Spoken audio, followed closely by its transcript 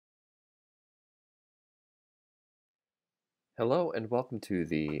Hello and welcome to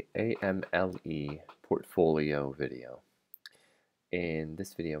the AMLE Portfolio video. In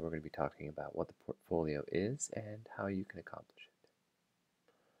this video, we're going to be talking about what the portfolio is and how you can accomplish it.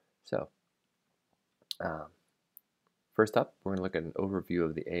 So, first up, we're going to look at an overview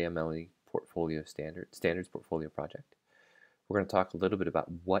of the AMLE Portfolio Standards Portfolio Project. We're going to talk a little bit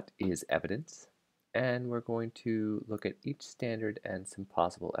about what is evidence, and we're going to look at each standard and some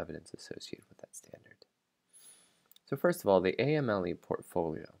possible evidence associated with that standard. So first of all, the AMLE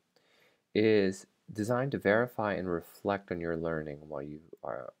Portfolio is designed to verify and reflect on your learning while you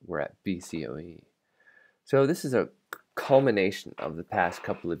were at BCOE. So this is a culmination of the past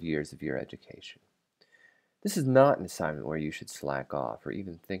couple of years of your education. This is not an assignment where you should slack off or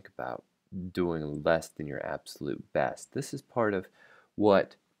even think about doing less than your absolute best. This is part of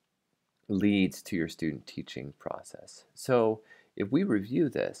what leads to your student teaching process. So if we review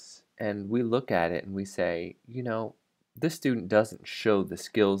this and we look at it and we say, you know, this student doesn't show the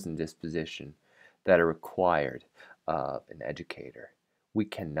skills and disposition that are required of an educator, we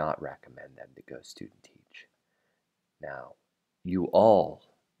cannot recommend them to go student teach. Now, you all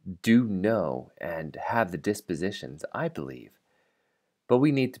do know and have the dispositions, I believe, but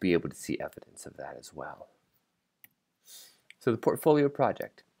we need to be able to see evidence of that as well. So the portfolio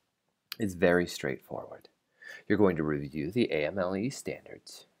project is very straightforward. You're going to review the AMLE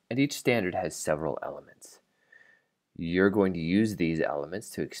standards, and each standard has several elements. You're going to use these elements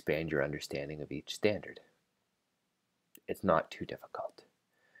to expand your understanding of each standard. It's not too difficult.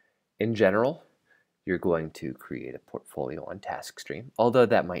 In general, you're going to create a portfolio on TaskStream, although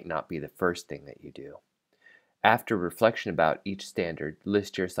that might not be the first thing that you do. After reflection about each standard,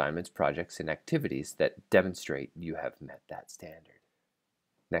 list your assignments, projects, and activities that demonstrate you have met that standard.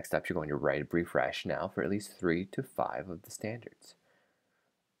 Next up, you're going to write a brief rationale for at least 3 to 5 of the standards.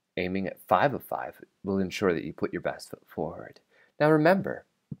 Aiming at 5 of 5 will ensure that you put your best foot forward. Now remember,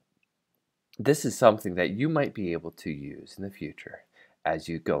 this is something that you might be able to use in the future as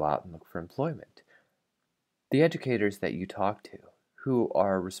you go out and look for employment. The educators that you talk to, who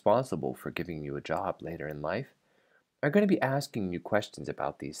are responsible for giving you a job later in life, are going to be asking you questions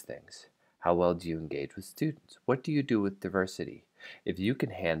about these things. How well do you engage with students? What do you do with diversity? If you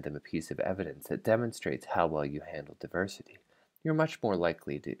can hand them a piece of evidence that demonstrates how well you handle diversity, you're much more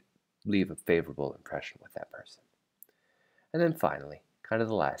likely to leave a favorable impression with that person. And then finally, kind of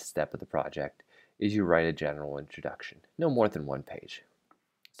the last step of the project, is you write a general introduction, no more than 1 page.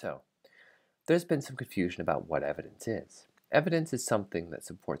 So, there's been some confusion about what evidence is. Evidence is something that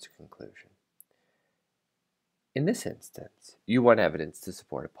supports a conclusion. In this instance, you want evidence to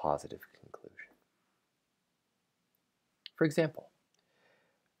support a positive conclusion. For example,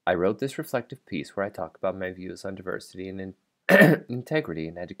 I wrote this reflective piece where I talk about my views on diversity and integrity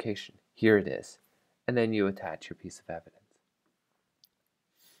in education. Here it is. And then you attach your piece of evidence.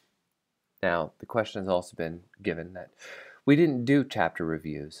 Now, the question has also been given that we didn't do chapter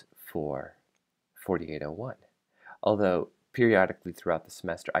reviews for 4801. Although periodically throughout the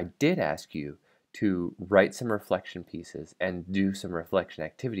semester, I did ask you to write some reflection pieces and do some reflection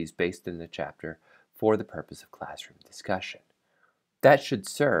activities based in the chapter for the purpose of classroom discussion. That should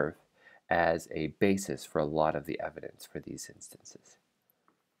serve as a basis for a lot of the evidence for these instances.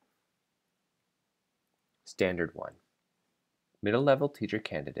 Standard 1. Middle-level teacher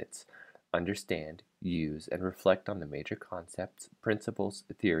candidates understand, use, and reflect on the major concepts, principles,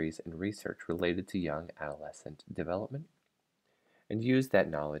 theories, and research related to young adolescent development, and use that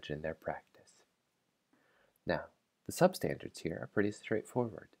knowledge in their practice. Now, the substandards here are pretty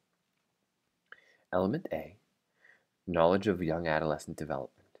straightforward. Element A, knowledge of young adolescent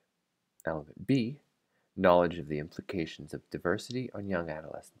development. Element B, knowledge of the implications of diversity on young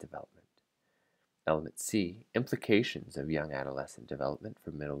adolescent development. Element C, implications of young adolescent development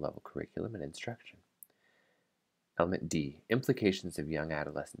for middle-level curriculum and instruction. Element D, implications of young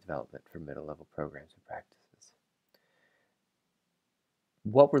adolescent development for middle-level programs and practices.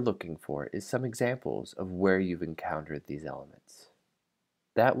 What we're looking for is some examples of where you've encountered these elements.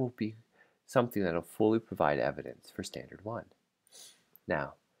 That will be something that will fully provide evidence for Standard 1.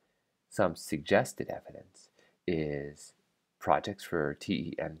 Now, some suggested evidence is projects for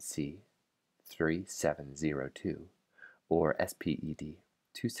TEMC 3702 or SPED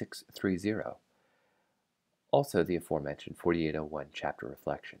 2630. Also the aforementioned 4801 chapter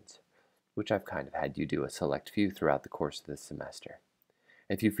reflections, which I've kind of had you do a select few throughout the course of this semester.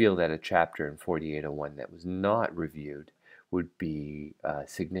 If you feel that a chapter in 4801 that was not reviewed would be a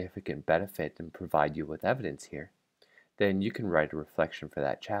significant benefit and provide you with evidence here, then you can write a reflection for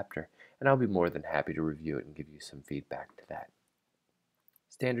that chapter, and I'll be more than happy to review it and give you some feedback to that.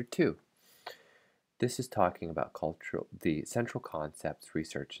 Standard 2. This is talking about the central concepts,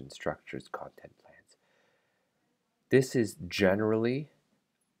 research, and structures content plans. This is generally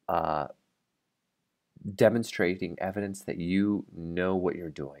demonstrating evidence that you know what you're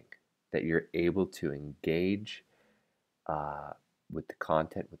doing, that you're able to engage with the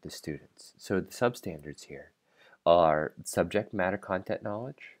content with the students. So the substandards here are subject matter content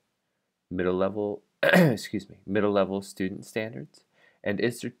knowledge, middle level, middle level student standards, and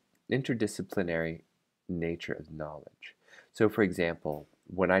interdisciplinary nature of knowledge. So for example,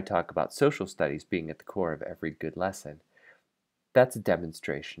 when I talk about social studies being at the core of every good lesson, that's a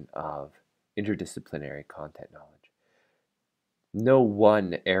demonstration of interdisciplinary content knowledge. No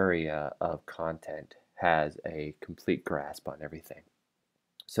one area of content has a complete grasp on everything.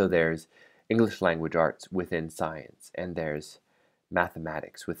 So there's English language arts within science, and there's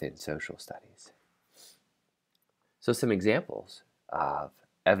mathematics within social studies. So some examples of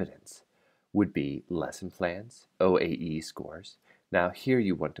evidence would be lesson plans, OAE scores. Now here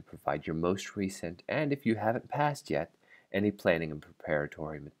you want to provide your most recent, and if you haven't passed yet, any planning and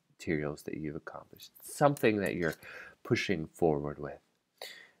preparatory materials that you've accomplished, something that you're pushing forward with.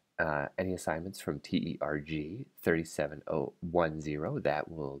 Any assignments from TERG 37010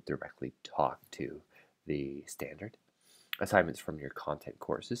 that will directly talk to the standard. Assignments from your content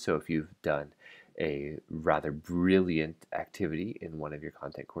courses. So if you've done a rather brilliant activity in one of your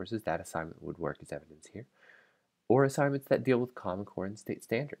content courses, that assignment would work as evidence here. Or assignments that deal with Common Core and state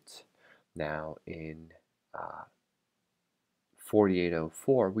standards. Now in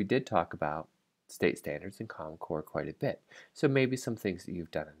 4804, we did talk about state standards and Common Core quite a bit. So maybe some things that you've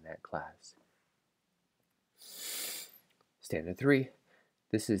done in that class. Standard 3.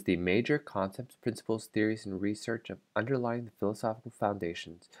 This is the major concepts, principles, theories, and research of underlying the philosophical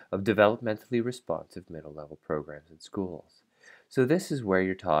foundations of developmentally responsive middle-level programs in schools. So this is where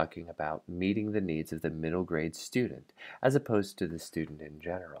you're talking about meeting the needs of the middle grade student as opposed to the student in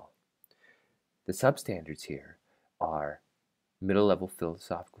general. The substandards here are middle-level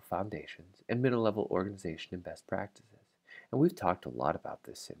philosophical foundations, and middle-level organization and best practices. And we've talked a lot about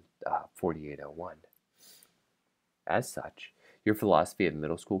this in 4801. As such, your philosophy of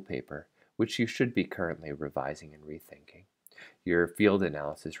middle school paper, which you should be currently revising and rethinking, your field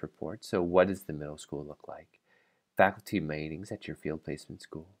analysis report, so what does the middle school look like, faculty meetings at your field placement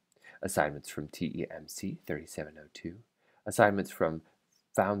school, assignments from TEMC 3702, assignments from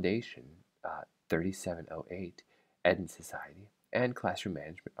Foundation 3708, Ed and Society, and classroom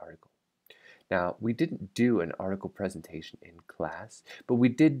management article. Now, we didn't do an article presentation in class, but we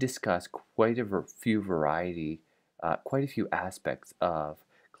did discuss quite a few aspects of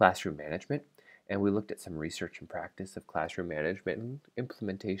classroom management, and we looked at some research and practice of classroom management and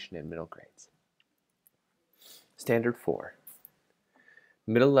implementation in middle grades. Standard 4.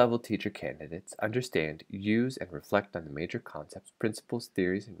 Middle-level teacher candidates understand, use, and reflect on the major concepts, principles,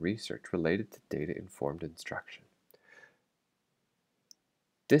 theories, and research related to data-informed instruction.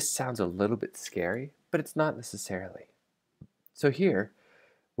 This sounds a little bit scary, but it's not necessarily. So here,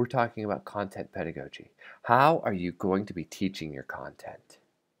 we're talking about content pedagogy. How are you going to be teaching your content?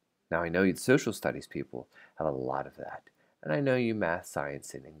 Now, I know you social studies people have a lot of that, and I know you math,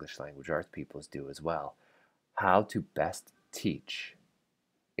 science, and English language arts peoples do as well. How to best teach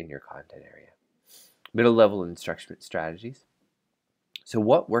in your content area. Middle level instruction strategies. So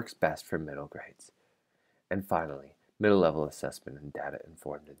what works best for middle grades? And finally, middle level assessment and data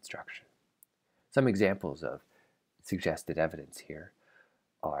informed instruction. Some examples of suggested evidence here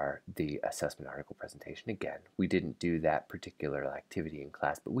are the assessment article presentation. Again, we didn't do that particular activity in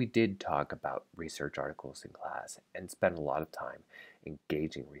class, but we did talk about research articles in class and spend a lot of time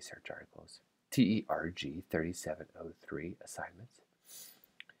engaging research articles. TERG 3703 assignments,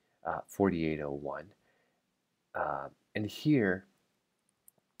 4801. And here,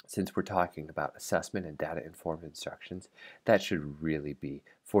 since we're talking about assessment and data-informed instructions, that should really be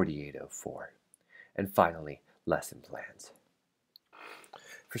 4804. And finally, lesson plans.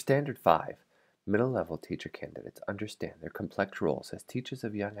 For Standard 5, middle-level teacher candidates understand their complex roles as teachers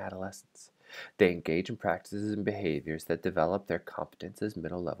of young adolescents. They engage in practices and behaviors that develop their competence as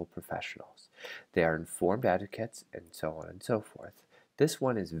middle-level professionals. They are informed advocates, and so on and so forth. This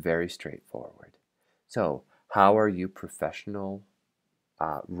one is very straightforward. So, how are you professional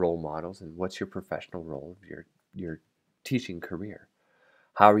role models, and what's your professional role of your teaching career?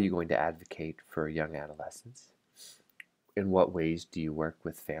 How are you going to advocate for young adolescents? In what ways do you work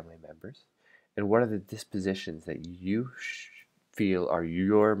with family members? And what are the dispositions that you feel are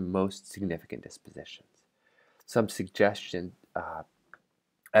your most significant dispositions? Some suggestion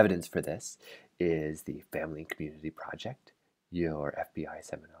evidence for this is the Family and Community Project, your FBI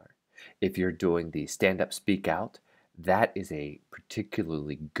seminar, If you're doing the stand up, speak out, that is a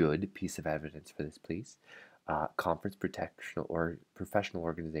particularly good piece of evidence for this, please. Conference, professional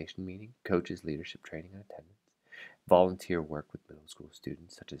organization meeting, coaches, leadership training and attendance, volunteer work with middle school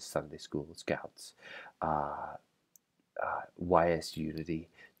students such as Sunday school, scouts, uh, YS Unity,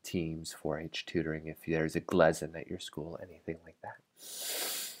 teams, 4-H tutoring, if there's a GLESN at your school, anything like that.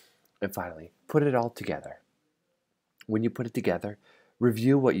 And finally, put it all together. When you put it together,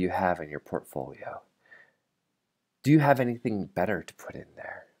 review what you have in your portfolio. Do you have anything better to put in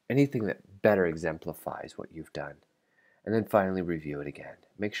there? Anything that better exemplifies what you've done? And then finally, review it again.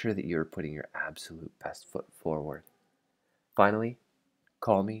 Make sure that you're putting your absolute best foot forward. Finally,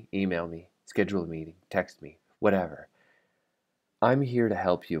 call me, email me, schedule a meeting, text me, whatever. I'm here to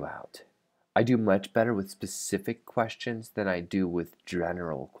help you out. I do much better with specific questions than I do with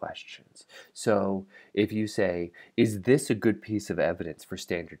general questions. So if you say, is this a good piece of evidence for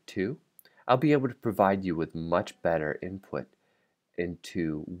Standard 2? I'll be able to provide you with much better input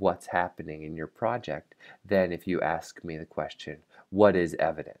into what's happening in your project than if you ask me the question, what is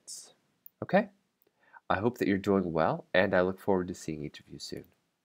evidence? Okay? I hope that you're doing well, and I look forward to seeing each of you soon.